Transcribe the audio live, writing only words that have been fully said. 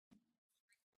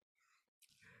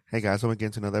Hey guys, welcome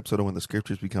again to another episode of When the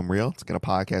Scriptures Become Real. It's again a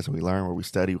podcast where we learn, where we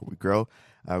study, where we grow.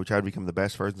 We try to become the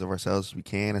best versions of ourselves as we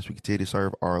can as we continue to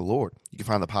serve our Lord. You can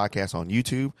find the podcast on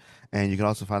YouTube, and you can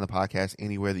also find the podcast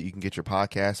anywhere that you can get your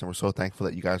podcast. And we're so thankful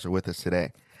that you guys are with us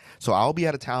today. So I'll be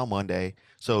out of town Monday.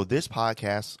 So this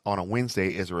podcast on a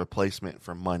Wednesday is a replacement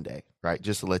for Monday, right?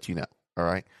 Just to let you know. All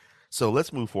right. So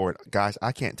let's move forward. Guys,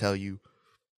 I can't tell you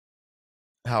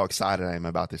how excited I am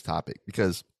about this topic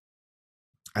because,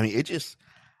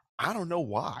 I don't know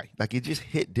why. Like it just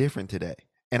hit different today.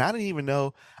 And I didn't even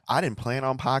know I didn't plan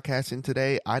on podcasting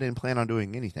today. I didn't plan on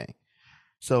doing anything.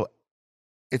 So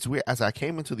it's weird. As I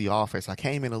came into the office, I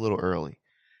came in a little early.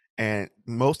 And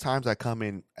most times I come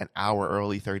in an hour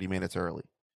early, 30 minutes early.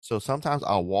 So sometimes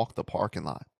I'll walk the parking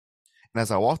lot. And as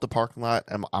I walk the parking lot,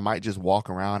 I might just walk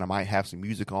around. I might have some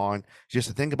music on just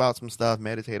to think about some stuff,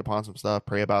 meditate upon some stuff,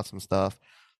 pray about some stuff,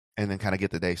 and then kind of get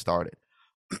the day started.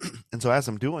 And so as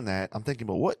I'm doing that, I'm thinking,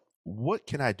 but what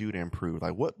can I do to improve?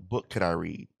 Like what book could I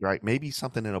read? Right? Maybe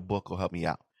something in a book will help me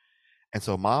out. And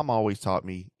so mom always taught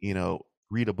me,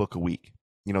 read a book a week.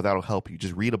 That'll help you.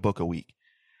 Just read a book a week.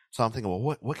 So I'm thinking,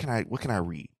 well, what can I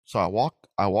read? So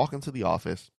I walk into the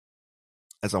office.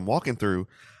 As I'm walking through,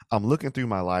 I'm looking through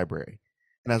my library.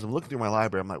 And as I'm looking through my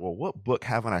library, I'm like, well, what book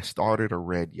haven't I started or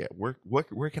read yet?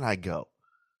 Where can I go?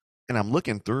 And I'm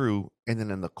looking through, and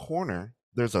then in the corner,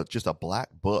 there's just a black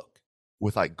book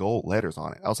with like gold letters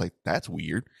on it. I was like, that's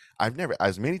weird. I've never,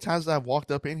 as many times as I've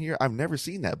walked up in here, I've never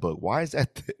seen that book. Why is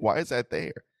that? Why is that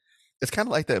there? It's kind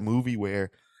of like that movie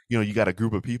where you got a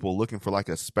group of people looking for like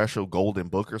a special golden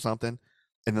book or something,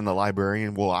 and then the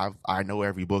librarian, well, I know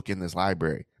every book in this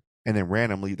library, and then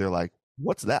randomly they're like,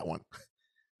 what's that one?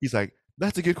 He's like,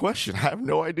 that's a good question. I have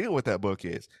no idea what that book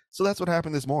is. So that's what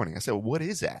happened this morning. I said, well, what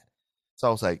is that? So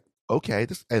I was like, okay,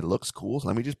 this it looks cool. So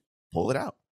let me just pull it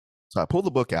out. So I pulled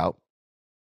the book out,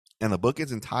 and the book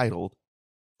is entitled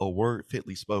 "A Word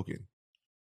Fitly Spoken."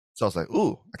 So I was like,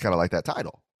 ooh, I kind of like that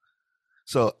title.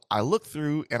 So I looked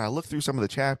through and I looked through some of the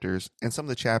chapters, and some of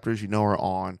the chapters, are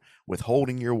on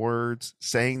withholding your words,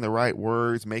 saying the right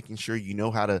words, making sure you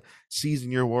know how to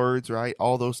season your words, right?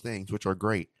 All those things, which are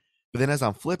great. But then as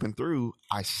I'm flipping through,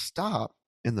 I stop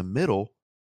in the middle,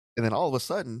 and then all of a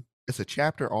sudden, it's a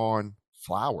chapter on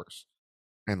flowers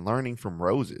and learning from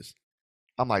roses.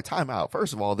 I'm like, time out.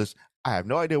 First of all, I have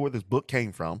no idea where this book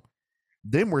came from.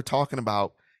 Then we're talking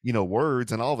about,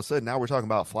 words, and all of a sudden now we're talking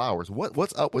about flowers.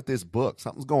 What's up with this book?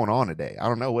 Something's going on today. I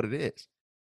don't know what it is.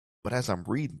 But as I'm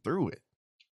reading through it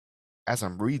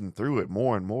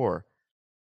more and more,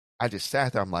 I just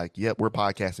sat there. I'm like, yep, we're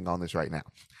podcasting on this right now.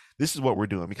 This is what we're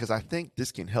doing because I think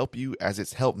this can help you as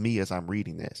it's helped me as I'm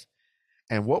reading this.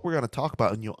 And what we're going to talk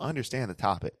about, and you'll understand the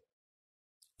topic.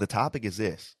 The topic is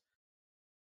this: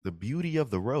 the beauty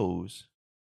of the rose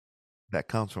that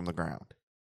comes from the ground.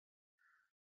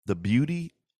 The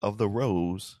beauty of the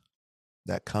rose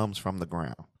that comes from the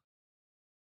ground.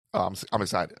 Oh, I'm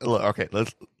excited. Look, okay,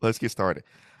 let's get started.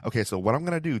 Okay, so what I'm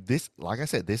gonna do, this, like I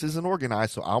said, this isn't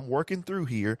organized, so I'm working through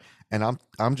here, and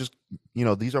I'm just,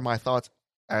 these are my thoughts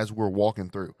as we're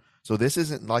walking through. So this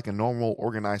isn't like a normal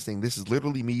organized thing. This is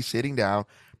literally me sitting down,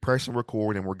 pressing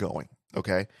record, and we're going.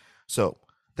 Okay, so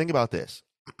think about this.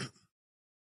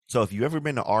 So if you've ever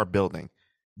been to our building,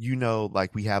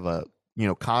 like we have a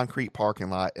concrete parking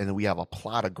lot, and then we have a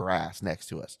plot of grass next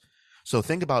to us. So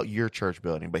think about your church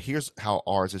building, but here's how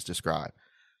ours is described.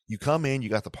 You come in, you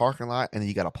got the parking lot, and then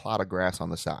you got a plot of grass on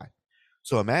the side.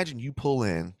 So imagine you pull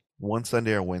in one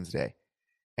Sunday or Wednesday,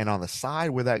 and on the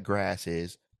side where that grass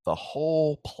is, the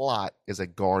whole plot is a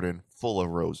garden full of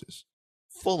roses,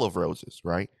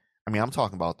 right? I mean, I'm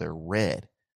talking about they're red,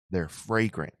 they're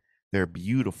fragrant, they're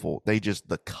beautiful.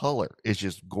 The color is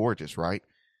just gorgeous, right?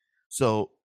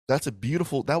 So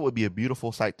that would be a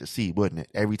beautiful sight to see, wouldn't it?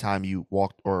 Every time you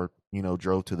walked or,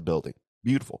 drove to the building.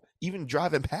 Beautiful. Even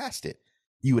driving past it,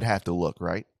 you would have to look,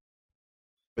 right?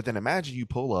 But then imagine you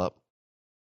pull up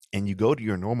and you go to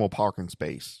your normal parking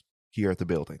space here at the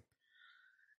building.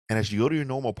 And as you go to your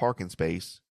normal parking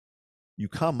space, you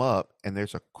come up and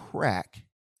there's a crack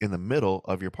in the middle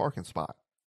of your parking spot.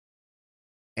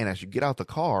 And as you get out the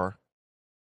car,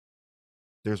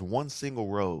 there's one single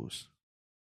rose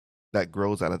that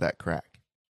grows out of that crack.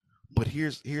 But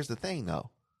here's the thing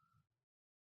though.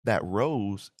 That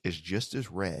rose is just as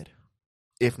red,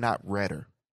 if not redder,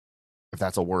 if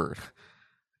that's a word.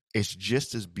 It's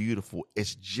just as beautiful.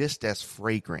 It's just as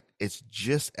fragrant. It's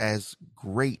just as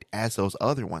great as those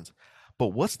other ones. But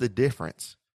what's the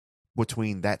difference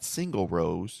between that single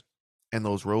rose and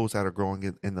those roses that are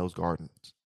growing in those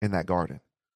gardens, in that garden?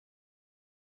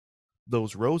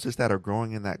 Those roses that are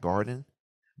growing in that garden,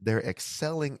 they're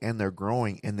excelling and they're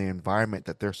growing in the environment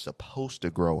that they're supposed to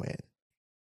grow in.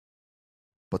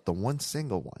 But the one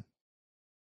single one,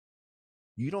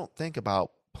 you don't think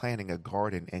about planting a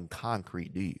garden in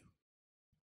concrete, do you?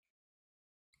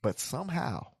 But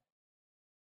somehow,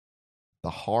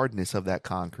 the hardness of that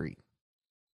concrete,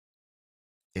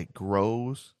 it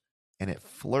grows and it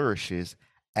flourishes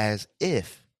as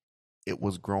if it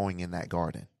was growing in that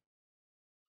garden.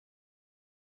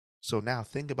 So now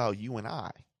think about you and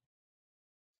I,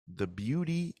 the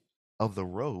beauty of the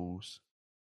rose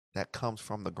that comes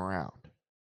from the ground.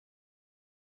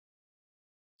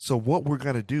 So what we're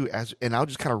going to do and I'll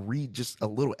just kind of read just a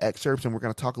little excerpts and we're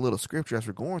going to talk a little scripture as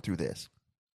we're going through this.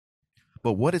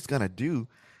 But what it's going to do,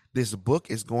 this book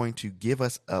is going to give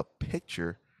us a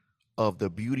picture of the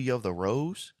beauty of the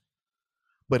rose,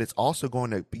 but it's also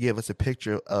going to give us a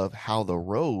picture of how the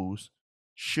rose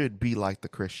should be like the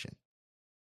Christian,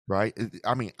 right?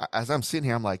 I mean, as I'm sitting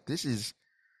here, I'm like, this is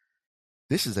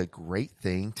a great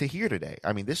thing to hear today.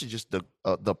 I mean, this is just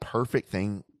the perfect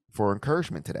thing for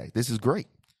encouragement today. This is great.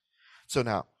 So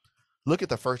now, look at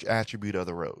the first attribute of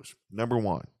the rose. Number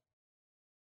one,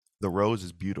 the rose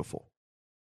is beautiful.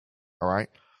 All right.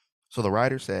 So the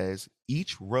writer says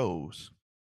each rose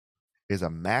is a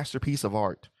masterpiece of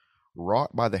art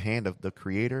wrought by the hand of the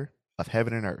creator of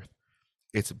heaven and earth.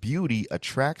 Its beauty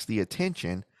attracts the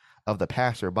attention of the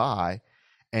passerby,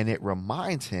 and it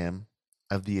reminds him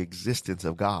of the existence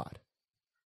of God.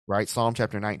 Right? Psalm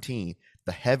chapter 19,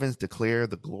 the heavens declare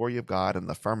the glory of God, and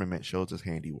the firmament shows his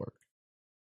handiwork.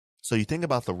 So you think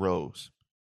about the rose,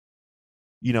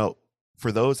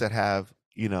 for those that have,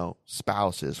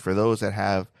 spouses, for those that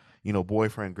have,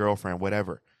 boyfriend, girlfriend,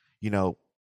 whatever,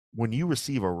 when you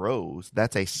receive a rose,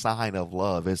 that's a sign of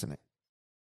love, isn't it?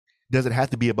 Does it have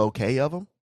to be a bouquet of them?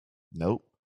 Nope.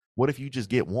 What if you just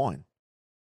get one?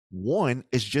 One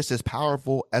is just as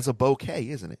powerful as a bouquet,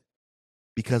 isn't it?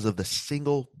 Because of the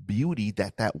single beauty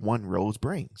that one rose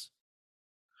brings.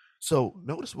 So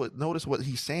notice what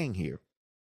he's saying here.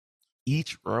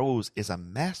 Each rose is a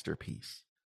masterpiece.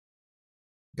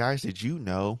 Guys, did you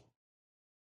know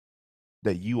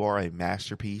that you are a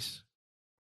masterpiece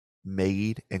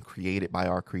made and created by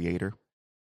our Creator?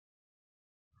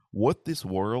 What this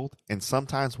world, and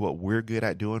sometimes what we're good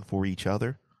at doing for each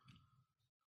other,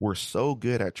 we're so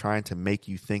good at trying to make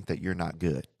you think that you're not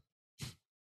good.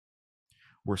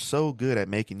 We're so good at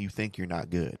making you think you're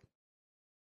not good,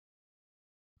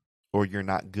 or you're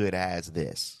not good as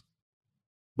this.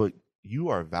 But you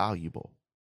are valuable.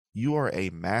 You are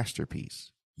a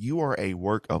masterpiece. You are a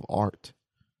work of art.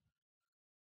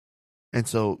 And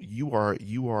so you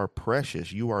are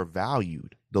precious. You are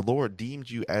valued. The Lord deemed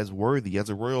you as worthy, as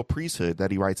a royal priesthood, that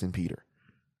he writes in Peter.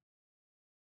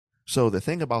 So the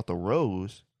thing about the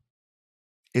rose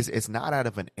is it's not out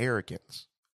of an arrogance.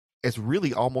 It's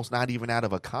really almost not even out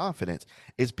of a confidence.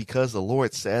 It's because the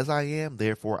Lord says I am,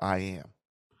 therefore I am.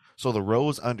 So the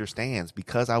rose understands,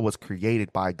 because I was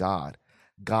created by God,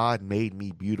 God made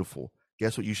me beautiful.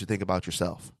 Guess what you should think about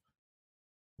yourself?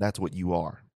 That's what you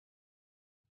are.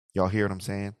 Y'all hear what I'm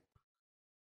saying?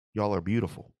 Y'all are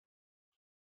beautiful.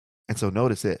 And so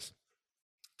notice this.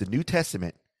 The New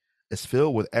Testament is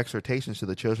filled with exhortations to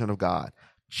the children of God,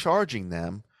 charging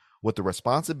them with the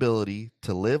responsibility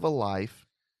to live a life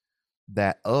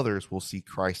that others will see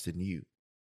Christ in you.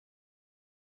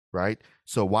 Right?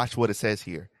 So watch what it says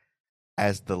here.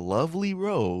 As the lovely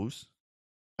rose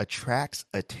attracts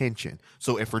attention.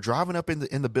 So if we're driving up in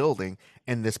the building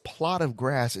and this plot of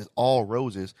grass is all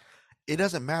roses, it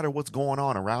doesn't matter what's going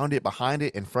on around it, behind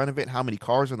it, in front of it, how many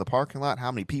cars are in the parking lot,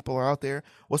 how many people are out there.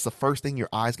 What's the first thing your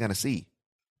eye's going to see?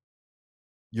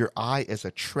 Your eye is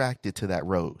attracted to that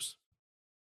rose.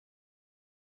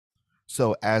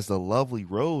 So as the lovely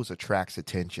rose attracts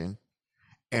attention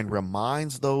and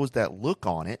reminds those that look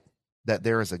on it that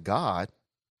there is a God,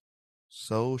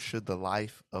 so should the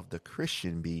life of the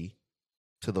Christian be,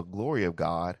 to the glory of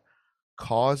God,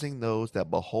 causing those that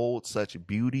behold such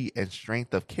beauty and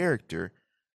strength of character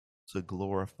to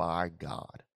glorify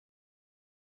God.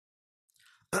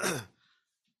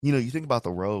 You think about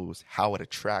the rose, how it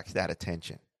attracts that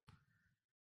attention.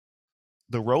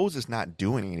 The rose is not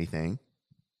doing anything.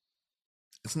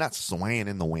 It's not swaying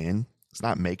in the wind. It's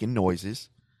not making noises.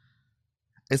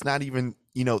 It's not even,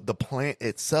 the plant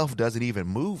itself doesn't even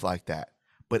move like that,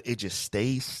 but it just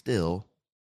stays still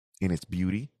in its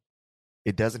beauty.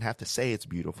 It doesn't have to say it's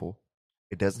beautiful.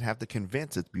 It doesn't have to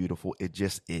convince it's beautiful. It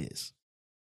just is.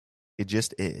 It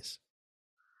just is.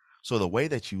 So the way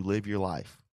that you live your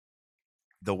life,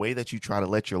 the way that you try to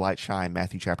let your light shine,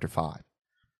 Matthew chapter 5,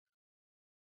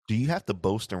 do you have to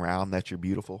boast around that you're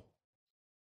beautiful?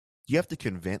 Do you have to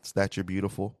convince that you're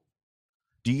beautiful?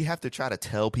 Do you have to try to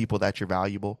tell people that you're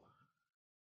valuable?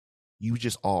 You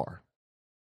just are.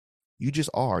 You just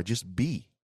are. Just be.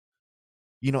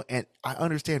 And I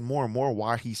understand more and more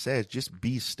why he says just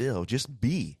be still. Just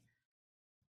be.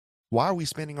 Why are we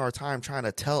spending our time trying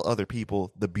to tell other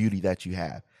people the beauty that you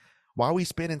have? Why are we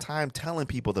spending time telling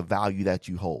people the value that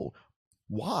you hold?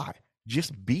 Why?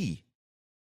 Just be.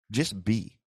 Just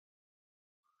be.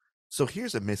 So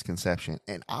here's a misconception,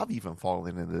 and I've even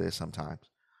fallen into this sometimes.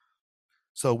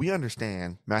 So we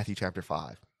understand Matthew chapter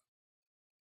 5.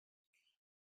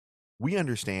 We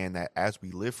understand that as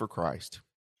we live for Christ,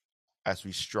 as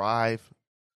we strive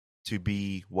to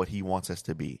be what he wants us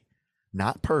to be,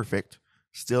 not perfect,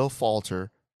 still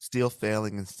falter, still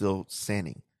failing, and still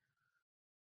sinning,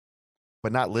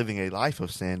 but not living a life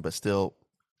of sin, but still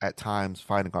at times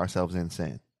finding ourselves in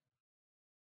sin.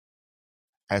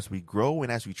 As we grow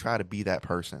and as we try to be that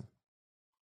person,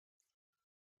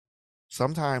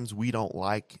 sometimes we don't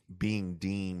like being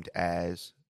deemed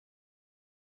as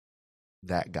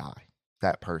that guy,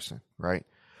 that person, right?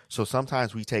 So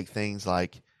sometimes we take things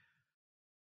like,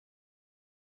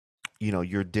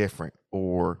 you're different,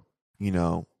 or,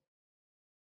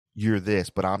 you're this,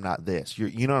 but I'm not this.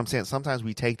 You know what I'm saying? Sometimes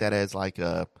we take that as like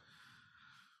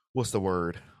what's the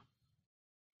word?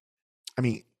 I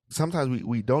mean, sometimes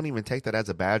we don't even take that as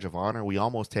a badge of honor. We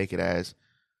almost take it as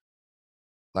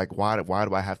like, why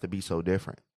do I have to be so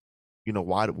different?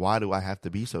 Why do I have to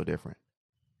be so different?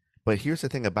 But here's the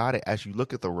thing about it. As you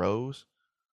look at the rose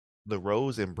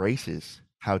embraces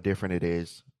how different it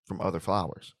is from other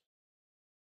flowers.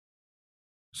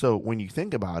 So when you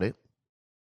think about it,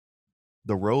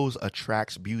 the rose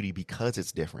attracts beauty because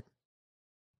it's different.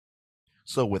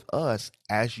 So with us,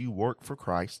 as you work for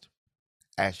Christ,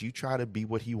 as you try to be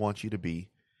what he wants you to be,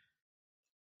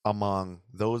 among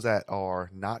those that are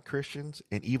not Christians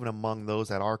and even among those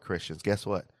that are Christians, guess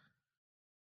what?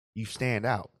 You stand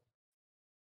out.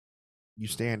 You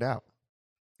stand out.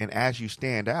 And as you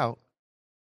stand out,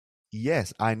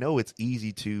 yes, I know it's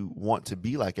easy to want to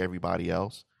be like everybody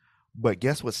else, but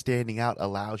guess what standing out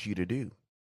allows you to do?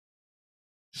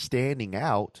 Standing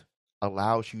out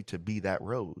allows you to be that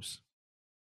rose.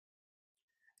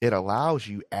 It allows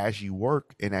you, as you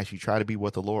work and as you try to be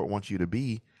what the Lord wants you to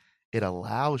be, it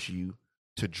allows you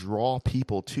to draw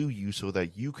people to you so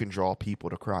that you can draw people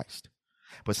to Christ.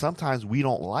 But sometimes we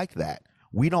don't like that.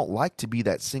 We don't like to be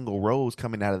that single rose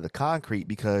coming out of the concrete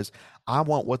because I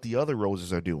want what the other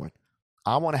roses are doing.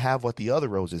 I want to have what the other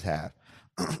roses have.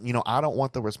 I don't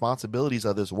want the responsibilities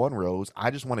of this one rose.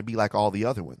 I just want to be like all the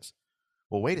other ones.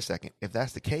 Well, wait a second. If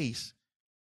that's the case,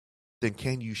 then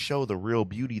can you show the real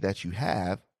beauty that you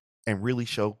have and really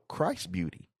show Christ's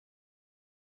beauty?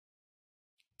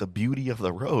 The beauty of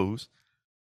the rose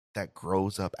that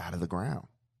grows up out of the ground.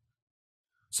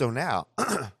 So now,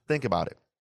 think about it.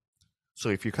 So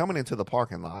if you're coming into the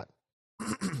parking lot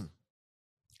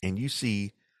and you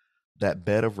see that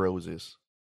bed of roses,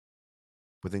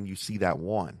 but then you see that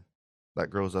one that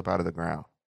grows up out of the ground,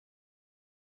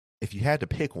 if you had to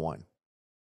pick one,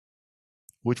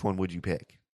 which one would you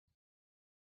pick?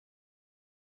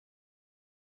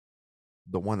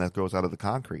 The one that grows out of the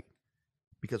concrete.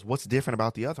 Because what's different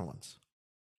about the other ones?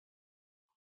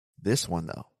 This one,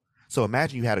 though. So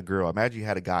imagine you had a girl, imagine you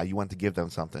had a guy, you want to give them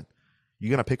something. You're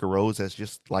going to pick a rose that's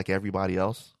just like everybody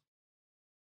else?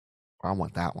 Or I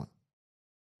want that one.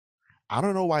 I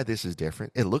don't know why this is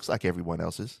different. It looks like everyone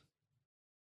else's.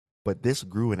 But this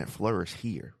grew and it flourished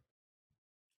here.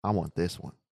 I want this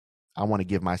one. I want to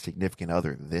give my significant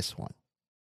other this one.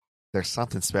 There's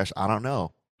something special. I don't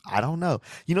know.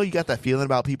 You got that feeling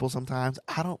about people sometimes.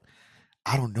 I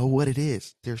don't know what it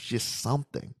is. There's just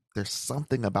something. There's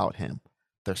something about him.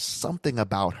 There's something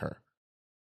about her.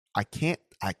 I can't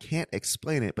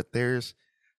explain it, but they're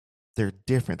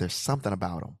different. There's something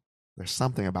about them. There's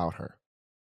something about her.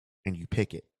 And you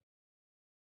pick it.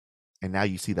 And now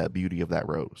you see that beauty of that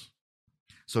rose.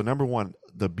 So number one,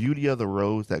 the beauty of the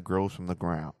rose that grows from the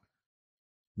ground.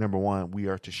 Number one, we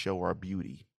are to show our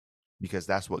beauty because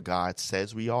that's what God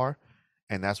says we are.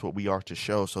 And that's what we are to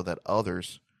show so that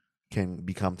others can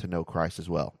become to know Christ as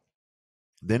well.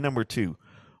 Then number two,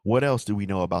 what else do we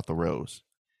know about the rose?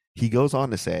 He goes on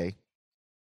to say,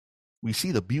 we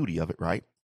see the beauty of it, right?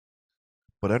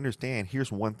 But understand,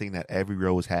 here's one thing that every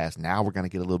rose has. Now we're going to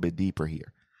get a little bit deeper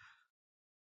here.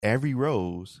 Every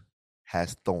rose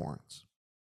has thorns.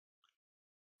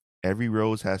 Every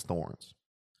rose has thorns.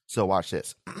 So watch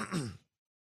this.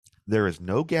 There is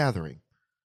no gathering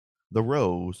the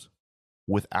rose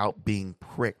without being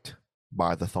pricked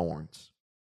by the thorns.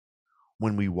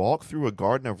 When we walk through a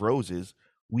garden of roses,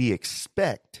 we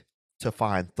expect to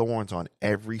find thorns on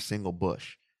every single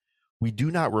bush. We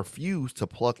do not refuse to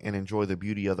pluck and enjoy the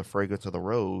beauty of the fragrance of the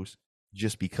rose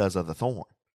just because of the thorn.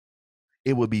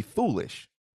 It would be foolish,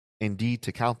 indeed,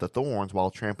 to count the thorns while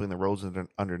trampling the roses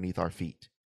underneath our feet.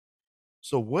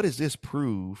 So, what does this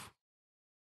prove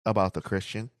about the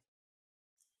Christian?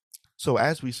 So,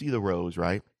 as we see the rose,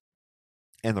 right?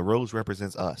 And the rose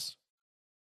represents us.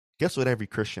 Guess what every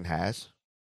Christian has?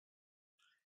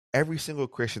 Every single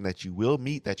Christian that you will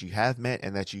meet, that you have met,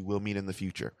 and that you will meet in the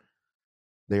future.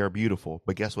 They are beautiful.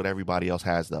 But guess what everybody else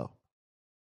has, though?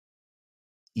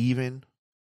 Even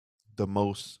the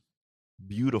most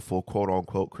beautiful, quote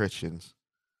unquote, Christians,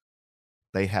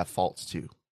 they have faults too.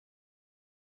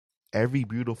 Every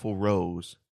beautiful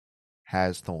rose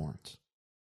has thorns.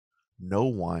 No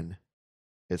one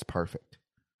is perfect.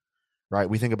 Right?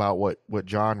 We think about what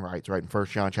John writes, right, in 1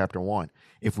 John chapter 1.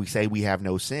 If we say we have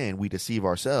no sin, we deceive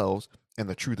ourselves and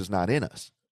the truth is not in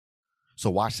us. So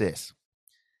watch this.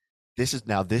 This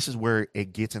is where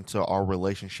it gets into our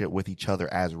relationship with each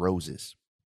other as roses.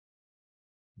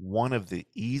 One of the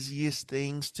easiest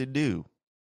things to do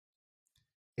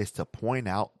is to point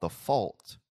out the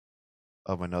fault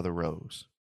of another rose.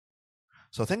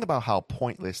 So think about how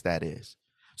pointless that is.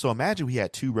 So imagine we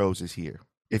had two roses here.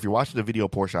 If you're watching the video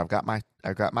portion, I've got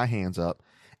my hands up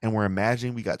and we're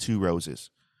imagining we got two roses.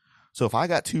 So if I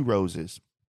got two roses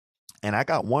and I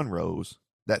got one rose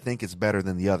that think it's better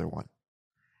than the other one,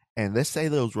 and let's say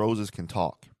those roses can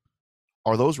talk,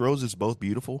 are those roses both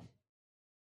beautiful?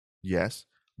 Yes.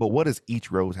 But what does each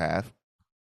rose have?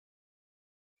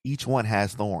 Each one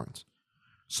has thorns.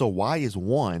 So why is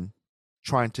one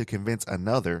trying to convince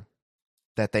another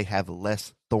that they have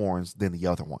less thorns than the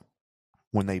other one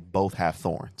when they both have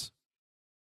thorns?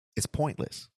 It's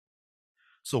pointless.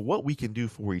 So what we can do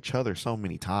for each other so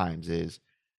many times is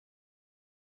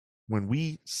when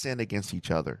we sin against each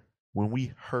other, when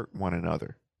we hurt one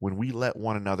another, when we let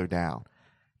one another down,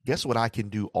 guess what I can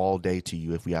do all day to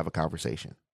you if we have a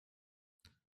conversation?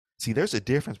 See, there's a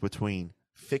difference between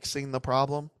fixing the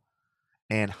problem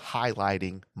and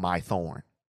highlighting my thorn.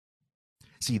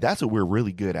 See, that's what we're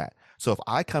really good at. So if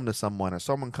I come to someone or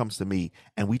someone comes to me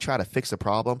and we try to fix a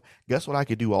problem, guess what I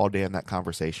could do all day in that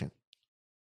conversation?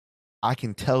 I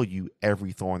can tell you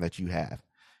every thorn that you have.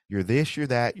 You're this, you're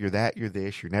that, you're that, you're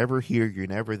this, you're never here, you're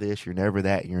never this, you're never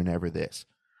that, you're never this.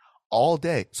 All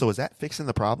day. So is that fixing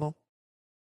the problem?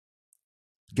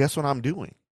 Guess what I'm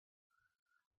doing?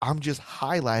 I'm just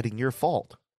highlighting your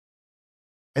fault.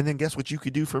 And then guess what you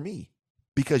could do for me?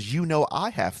 Because you know I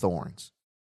have thorns.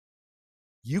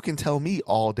 You can tell me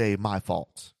all day my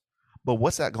faults. But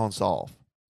what's that going to solve?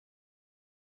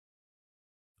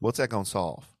 What's that going to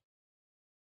solve?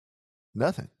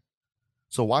 Nothing.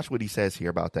 So watch what he says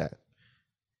here about that.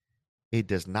 It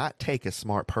does not take a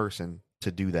smart person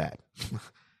to do that.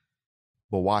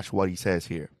 But watch what he says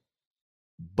here.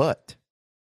 But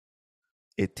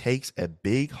it takes a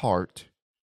big heart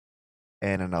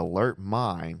and an alert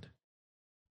mind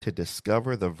to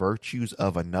discover the virtues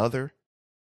of another,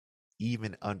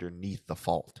 even underneath the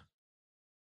fault.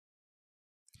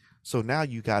 So now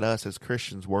you got us as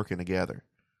Christians working together,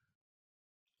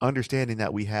 understanding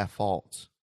that we have faults.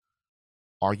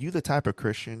 Are you the type of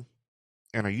Christian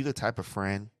and are you the type of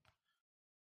friend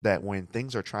that when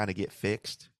things are trying to get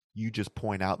fixed, you just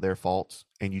point out their faults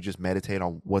and you just meditate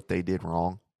on what they did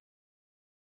wrong?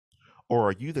 Or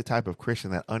are you the type of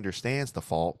Christian that understands the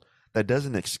fault, that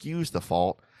doesn't excuse the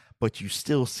fault, but you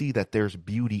still see that there's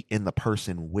beauty in the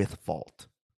person with fault?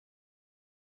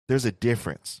 There's a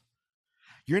difference.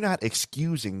 You're not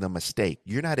excusing the mistake.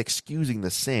 You're not excusing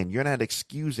the sin. You're not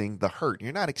excusing the hurt.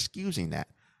 You're not excusing that.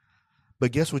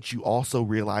 But guess what you also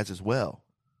realize as well?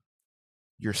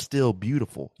 You're still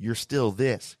beautiful. You're still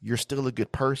this. You're still a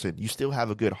good person. You still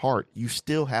have a good heart. You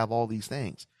still have all these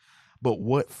things. But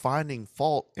what finding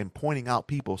fault and pointing out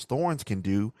people's thorns can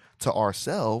do to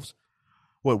ourselves,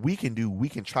 what we can do, we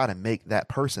can try to make that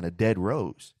person a dead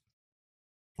rose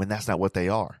when that's not what they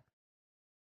are.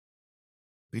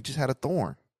 They just had a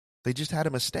thorn. They just had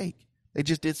a mistake. They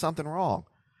just did something wrong.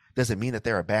 Does it mean that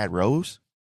they're a bad rose?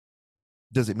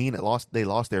 Does it mean they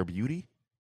lost their beauty?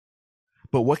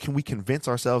 But what can we convince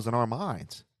ourselves in our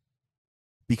minds?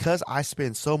 Because I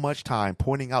spend so much time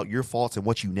pointing out your faults and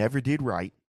what you never did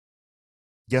right,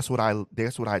 guess what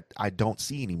I don't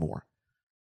see anymore?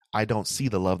 I don't see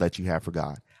the love that you have for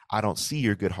God. I don't see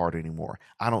your good heart anymore.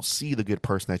 I don't see the good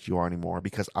person that you are anymore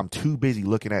because I'm too busy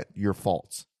looking at your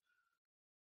faults.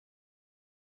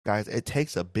 Guys, it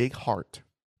takes a big heart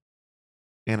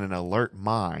and an alert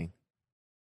mind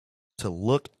to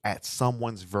look at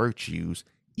someone's virtues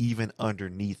even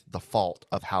underneath the fault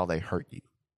of how they hurt you.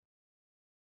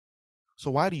 So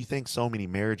why do you think so many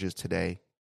marriages today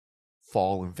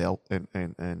fall and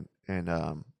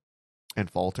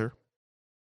falter?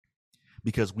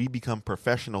 Because we become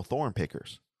professional thorn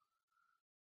pickers.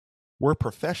 We're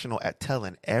professional at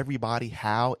telling everybody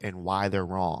how and why they're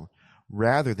wrong,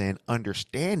 rather than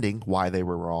understanding why they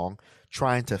were wrong,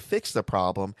 trying to fix the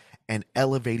problem, and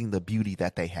elevating the beauty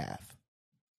that they have.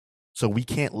 So we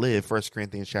can't live 1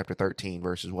 Corinthians chapter 13,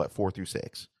 verses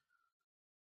 4-6.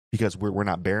 Because we're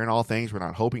not bearing all things, we're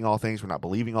not hoping all things, we're not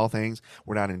believing all things,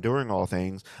 we're not enduring all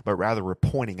things, but rather we're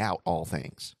pointing out all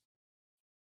things.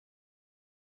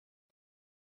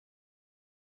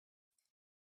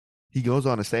 He goes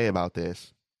on to say about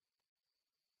this,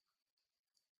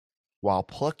 while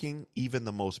plucking even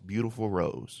the most beautiful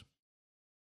rose,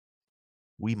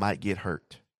 we might get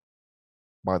hurt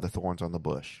by the thorns on the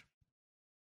bush.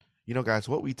 You know, guys,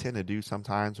 what we tend to do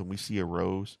sometimes when we see a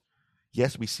rose,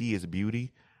 yes, we see its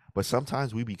beauty, but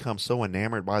sometimes we become so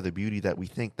enamored by the beauty that we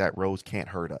think that rose can't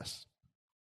hurt us.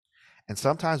 And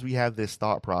sometimes we have this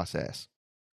thought process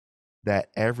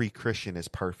that every Christian is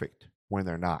perfect when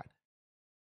they're not.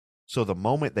 So the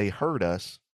moment they hurt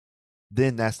us,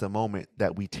 then that's the moment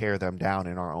that we tear them down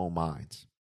in our own minds.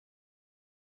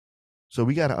 So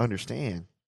we got to understand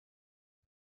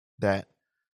that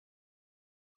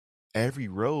every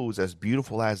rose, as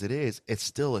beautiful as it is, it's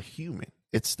still a human.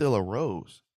 It's still a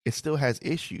rose. It still has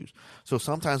issues. So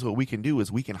sometimes what we can do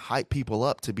is we can hype people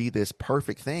up to be this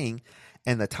perfect thing.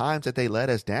 And the times that they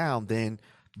let us down, then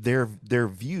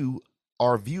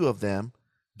our view of them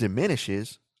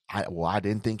diminishes. I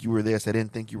didn't think you were this. I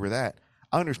didn't think you were that.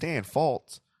 I understand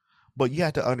faults, but you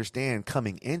have to understand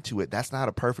coming into it, that's not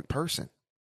a perfect person.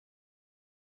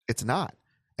 It's not.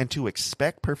 And to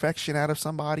expect perfection out of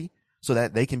somebody so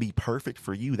that they can be perfect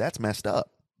for you, that's messed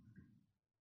up.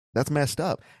 That's messed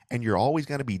up. And you're always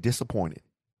going to be disappointed.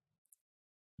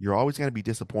 You're always going to be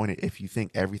disappointed if you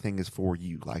think everything is for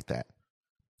you like that.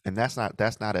 And that's not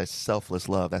a selfless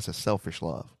love. That's a selfish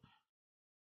love.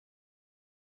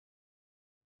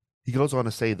 He goes on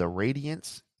to say the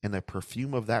radiance and the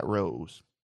perfume of that rose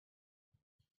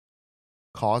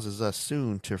causes us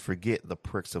soon to forget the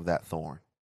pricks of that thorn.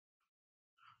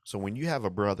 So when you have a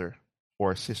brother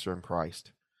or a sister in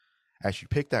Christ, as you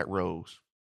pick that rose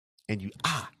and you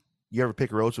ever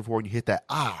pick a rose before and you hit that,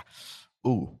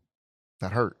 ooh,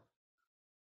 that hurt.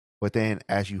 But then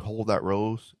as you hold that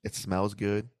rose, it smells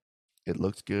good. It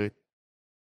looks good.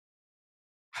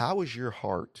 How is your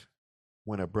heart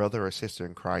when a brother or sister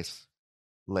in Christ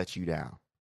lets you down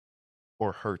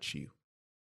or hurts you?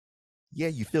 Yeah,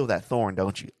 you feel that thorn,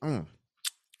 don't you?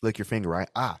 Lick your finger, right?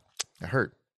 It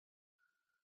hurt.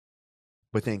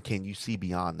 But then can you see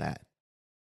beyond that?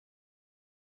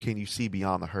 Can you see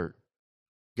beyond the hurt?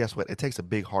 Guess what? It takes a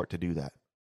big heart to do that.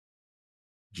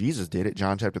 Jesus did it.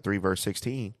 John chapter 3, verse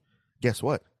 16. Guess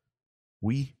what?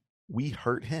 We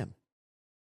hurt him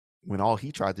when all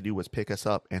he tried to do was pick us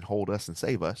up and hold us and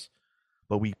save us,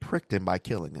 but we pricked him by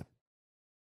killing him.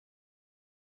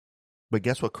 But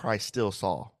guess what Christ still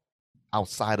saw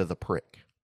outside of the prick?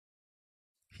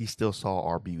 He still saw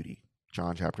our beauty.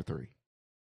 John chapter 3.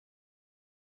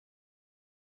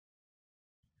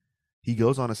 He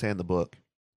goes on to say in the book,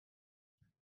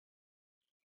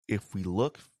 if we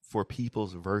look for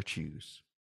people's virtues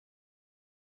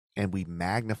and we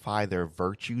magnify their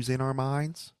virtues in our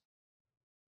minds,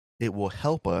 it will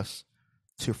help us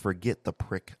to forget the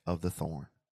prick of the thorn.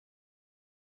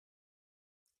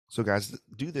 So guys,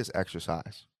 do this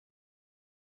exercise.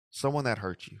 Someone that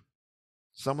hurt you,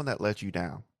 someone that let you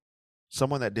down,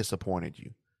 someone that disappointed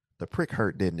you. The prick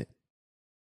hurt, didn't it?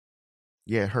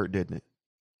 Yeah, it hurt, didn't it?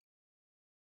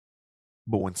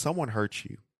 But when someone hurts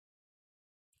you,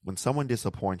 when someone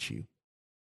disappoints you,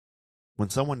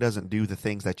 when someone doesn't do the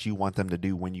things that you want them to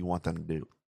do when you want them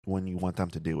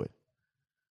to do it,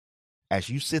 as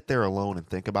you sit there alone and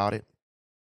think about it,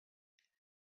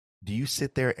 do you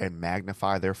sit there and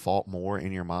magnify their fault more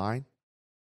in your mind?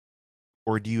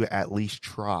 Or do you at least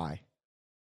try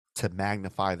to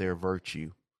magnify their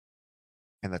virtue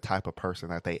and the type of person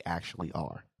that they actually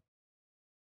are?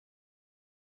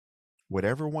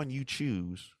 Whatever one you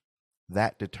choose,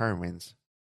 that determines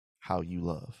how you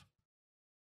love.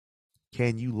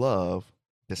 Can you love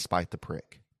despite the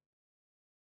prick?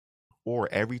 Or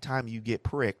every time you get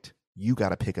pricked, you got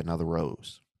to pick another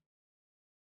rose.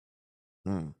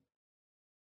 Think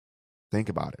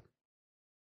about it.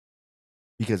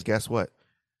 Because guess what?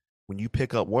 When you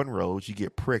pick up one rose, you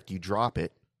get pricked, you drop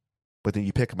it, but then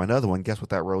you pick up another one, guess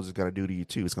what that rose is going to do to you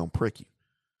too? It's going to prick you.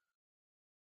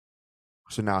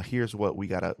 So now here's what we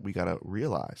gotta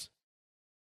realize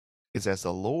is as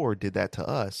the Lord did that to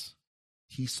us,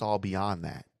 he saw beyond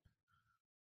that.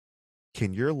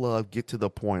 Can your love get to the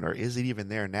point, or is it even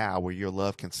there now, where your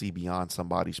love can see beyond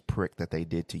somebody's prick that they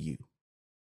did to you?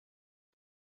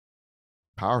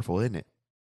 Powerful, isn't it?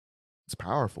 It's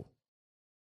powerful.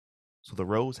 So the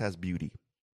rose has beauty.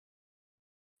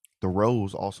 The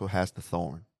rose also has the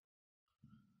thorn.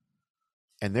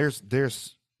 And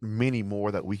there's many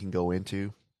more that we can go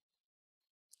into,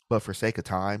 but for sake of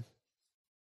time,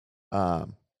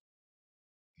 um,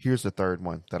 here's the third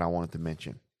one that I wanted to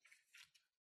mention.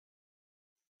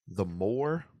 The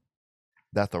more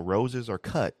that the roses are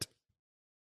cut,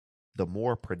 the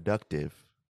more productive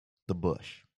the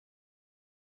bush.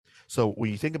 So when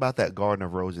you think about that garden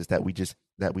of roses that we just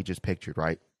pictured,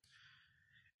 right?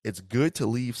 It's good to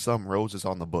leave some roses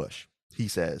on the bush, he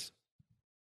says,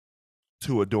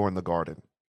 to adorn the garden.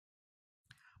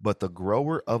 But the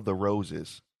grower of the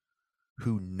roses,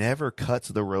 who never cuts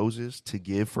the roses to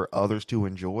give for others to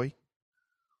enjoy,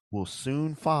 will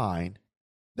soon find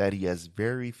that he has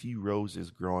very few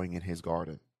roses growing in his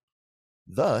garden.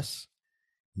 Thus,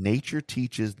 nature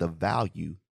teaches the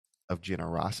value of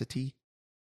generosity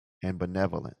and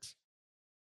benevolence.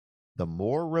 The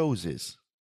more roses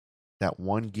that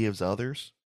one gives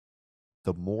others,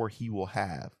 the more he will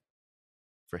have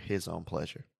for his own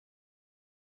pleasure.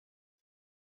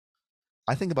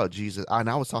 I think about Jesus, and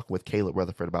I was talking with Caleb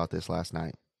Rutherford about this last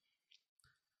night.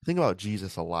 I think about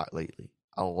Jesus a lot lately.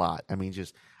 A lot. I mean,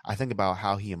 I think about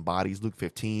how he embodies Luke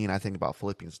 15. I think about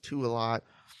Philippians 2 a lot.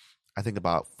 I think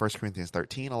about 1 Corinthians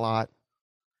 13 a lot.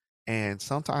 And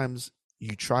sometimes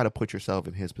you try to put yourself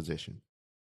in his position.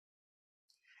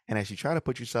 And as you try to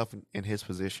put yourself in his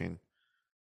position,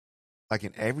 like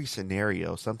in every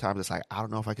scenario, sometimes it's like, I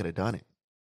don't know if I could have done it.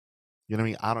 You know what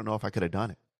I mean? I don't know if I could have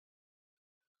done it.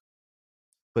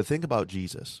 But think about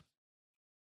Jesus.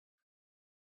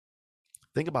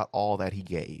 Think about all that he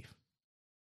gave.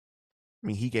 I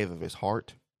mean, he gave of his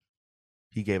heart.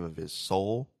 He gave of his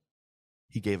soul.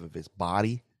 He gave of his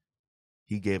body.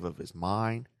 He gave of his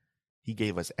mind. He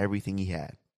gave us everything he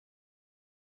had.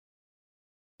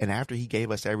 And after he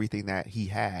gave us everything that he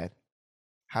had,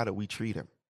 how did we treat him?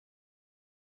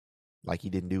 Like he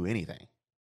didn't do anything,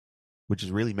 which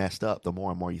is really messed up the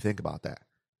more and more you think about that.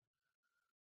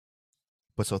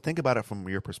 But so think about it from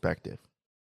your perspective.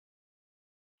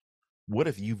 What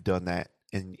if you've done that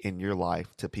in your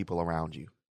life to people around you?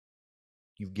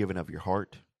 You've given of your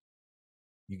heart.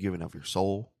 You've given of your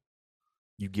soul.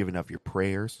 You've given of your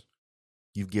prayers.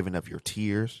 You've given of your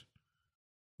tears.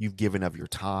 You've given of your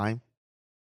time.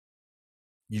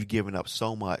 You've given up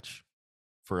so much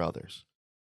for others.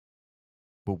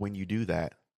 But when you do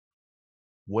that,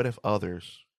 what if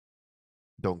others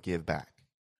don't give back?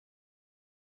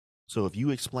 So if you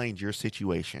explained your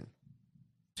situation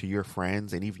to your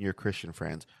friends and even your Christian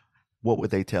friends, what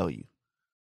would they tell you?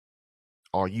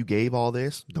 Oh, you gave all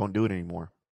this? Don't do it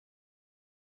anymore.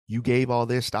 You gave all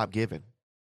this? Stop giving.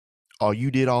 Oh,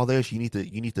 you did all this? You need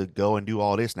to go and do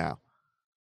all this now.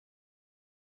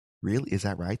 Really? Is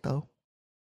that right though?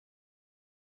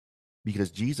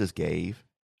 Because Jesus gave,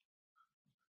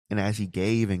 and as he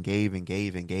gave and gave and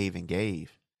gave and gave and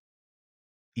gave,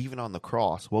 even on the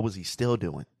cross, what was he still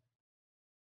doing?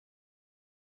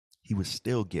 He was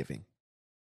still giving.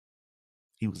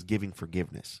 He was giving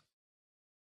forgiveness.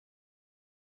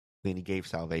 Then he gave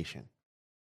salvation.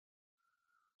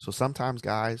 So sometimes,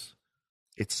 guys,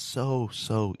 it's so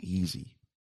easy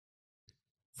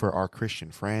for our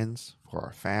Christian friends, for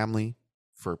our family,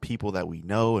 for people that we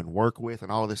know and work with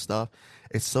and all this stuff.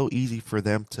 It's so easy for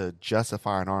them to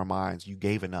justify in our minds, you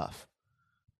gave enough.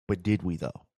 But did we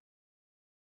though?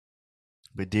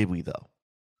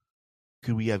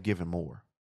 Could we have given more?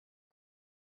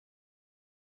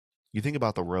 You think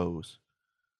about the rose.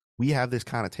 We have this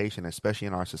connotation, especially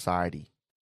in our society.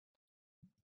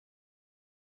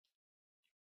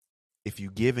 If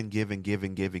you give and give and give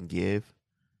and give and give,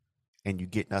 and you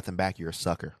get nothing back, you're a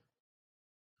sucker.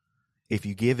 If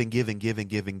you give and give and give and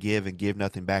give and give and give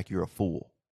nothing back, you're a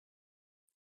fool.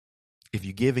 If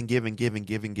you give and give and give and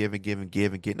give and give and give and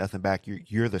give and get nothing back,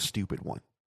 you're the stupid one.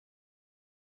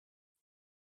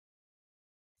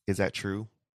 Is that true?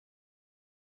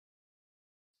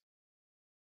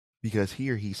 Because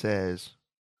here he says,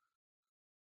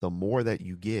 the more that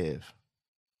you give,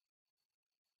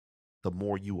 the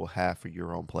more you will have for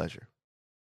your own pleasure.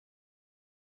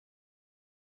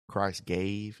 Christ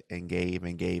gave and gave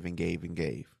and gave and gave and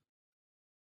gave.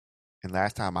 And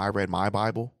last time I read my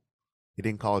Bible, it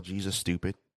didn't call Jesus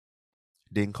stupid.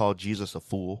 It didn't call Jesus a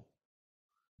fool.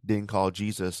 It didn't call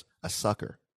Jesus a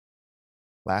sucker.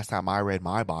 Last time I read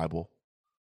my Bible,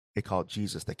 it called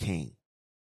Jesus the King.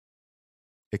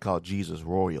 It called Jesus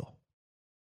royal.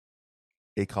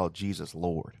 It called Jesus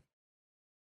Lord.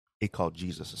 It called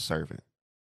Jesus a servant.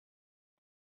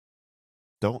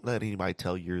 Don't let anybody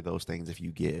tell you those things if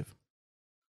you give.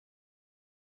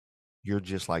 You're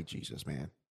just like Jesus,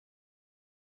 man.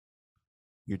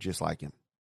 You're just like him.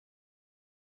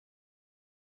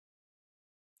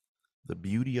 The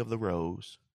beauty of the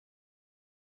rose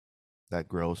that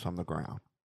grows from the ground.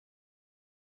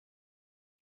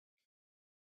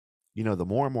 You know, the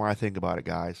more and more I think about it,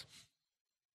 guys,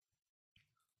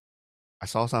 I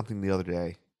saw something the other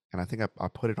day, and I think I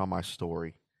put it on my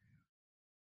story.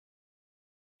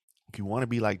 If you want to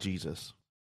be like Jesus,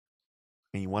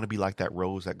 and you want to be like that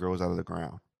rose that grows out of the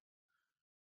ground,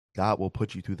 God will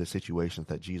put you through the situations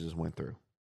that Jesus went through.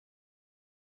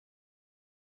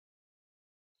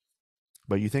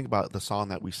 But you think about the song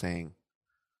that we sang,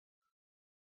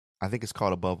 I think it's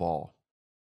called Above All.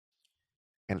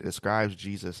 And it describes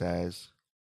Jesus as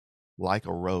like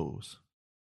a rose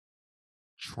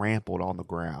trampled on the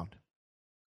ground.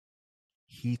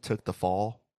 He took the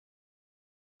fall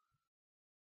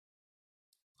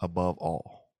above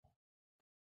all.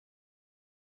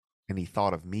 And he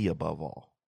thought of me above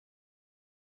all.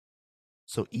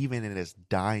 So even in his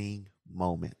dying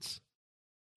moments,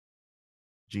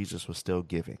 Jesus was still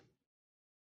giving.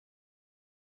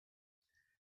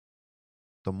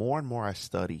 The more and more I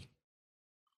study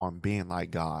on being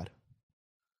like God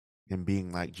and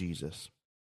being like Jesus,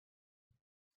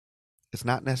 it's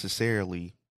not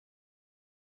necessarily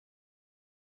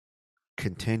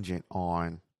contingent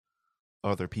on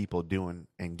other people doing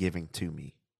and giving to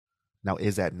me. Now,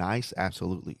 is that nice?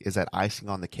 Absolutely. Is that icing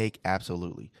on the cake?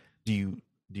 Absolutely. Do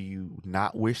you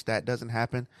not wish that doesn't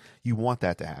happen? You want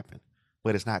that to happen,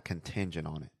 but it's not contingent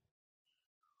on it.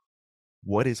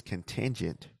 What is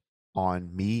contingent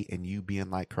on me and you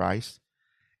being like Christ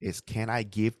is, can I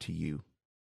give to you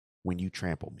when you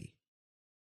trample me?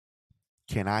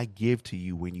 Can I give to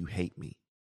you when you hate me?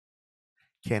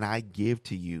 Can I give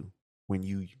to you when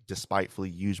you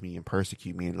despitefully use me and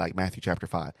persecute me, like Matthew chapter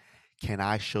 5? Can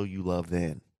I show you love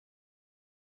then?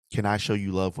 Can I show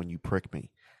you love when you prick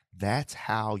me? That's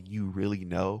how you really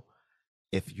know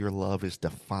if your love is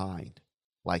defined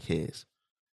like his.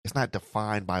 It's not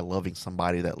defined by loving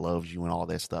somebody that loves you and all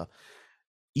that stuff.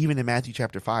 Even in Matthew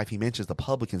chapter 5, he mentions the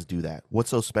publicans do that. What's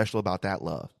so special about that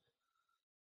love?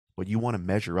 But you want to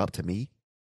measure up to me?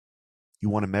 You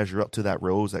want to measure up to that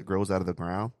rose that grows out of the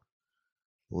ground?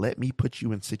 Let me put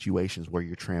you in situations where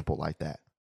you're trampled like that.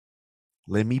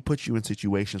 Let me put you in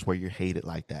situations where you're hated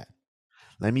like that.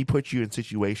 Let me put you in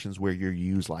situations where you're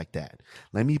used like that.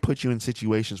 Let me put you in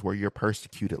situations where you're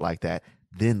persecuted like that.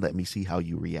 Then let me see how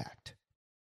you react.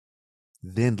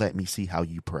 Then let me see how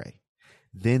you pray.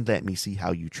 Then let me see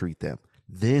how you treat them.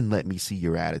 Then let me see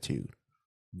your attitude.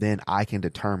 Then I can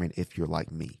determine if you're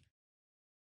like me.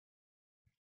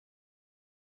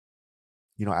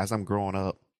 You know, as I'm growing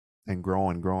up and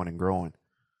growing,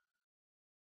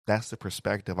 that's the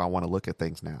perspective I want to look at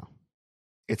things now.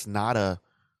 It's not a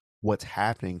what's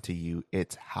happening to you.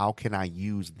 It's how can I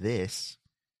use this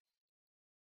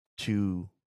to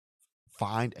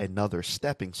find another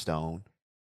stepping stone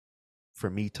for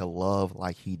me to love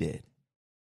like he did.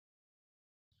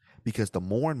 Because the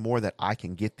more and more that I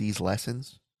can get these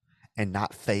lessons and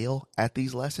not fail at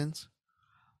these lessons,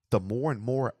 the more and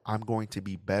more I'm going to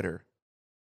be better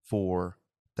for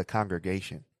the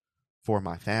congregation, for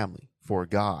my family, for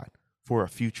God, for a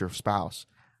future spouse,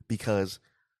 because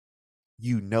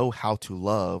you know how to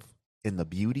love in the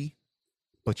beauty,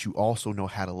 but you also know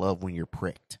how to love when you're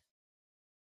pricked.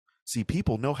 See,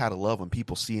 people know how to love when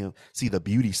people see the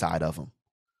beauty side of them.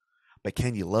 But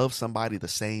can you love somebody the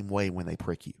same way when they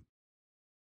prick you?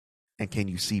 And can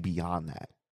you see beyond that?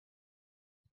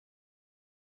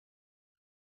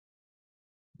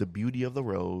 The beauty of the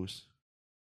rose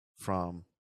from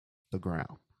the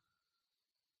ground.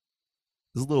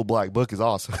 This little black book is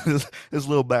awesome. This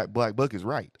little black book is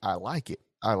right. I like it.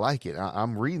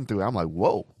 I'm reading through it. I'm like,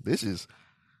 whoa, this is,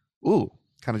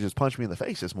 kind of just punched me in the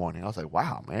face this morning. I was like,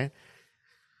 wow, man.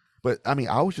 But I mean,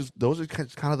 those are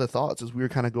kind of the thoughts as we were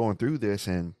kind of going through this.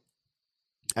 And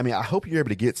I mean, I hope you're able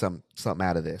to get something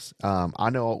out of this. I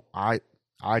know I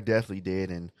definitely did.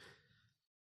 And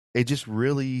it just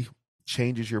really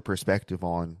changes your perspective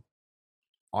on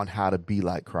how to be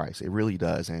like Christ. It really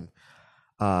does. And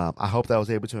I hope that I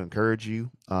was able to encourage you.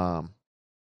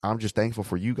 I'm just thankful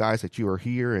for you guys that you are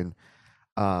here. And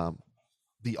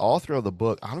the author of the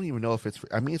book, I don't even know if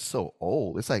it's so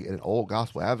old. It's like an old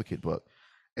Gospel Advocate book.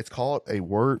 It's called A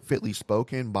Word Fitly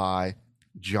Spoken by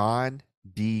John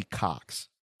D. Cox.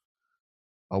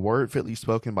 A Word Fitly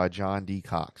Spoken by John D.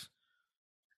 Cox.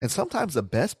 And sometimes the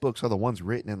best books are the ones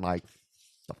written in like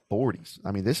the 40s.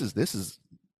 I mean, this is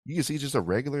you can see just a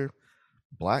regular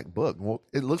Black Book. Well,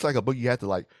 it looks like a book you have to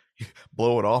like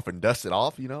blow it off and dust it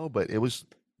off, but it was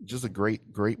just a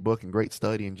great book and great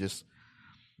study, and just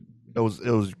it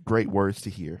was great words to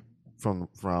hear from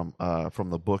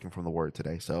the book and from the word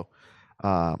today. So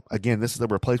again, this is the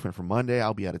replacement for Monday.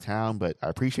 I'll be out of town, but I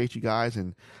appreciate you guys,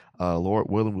 and Lord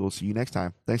willing, we'll see you next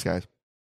time. Thanks, guys.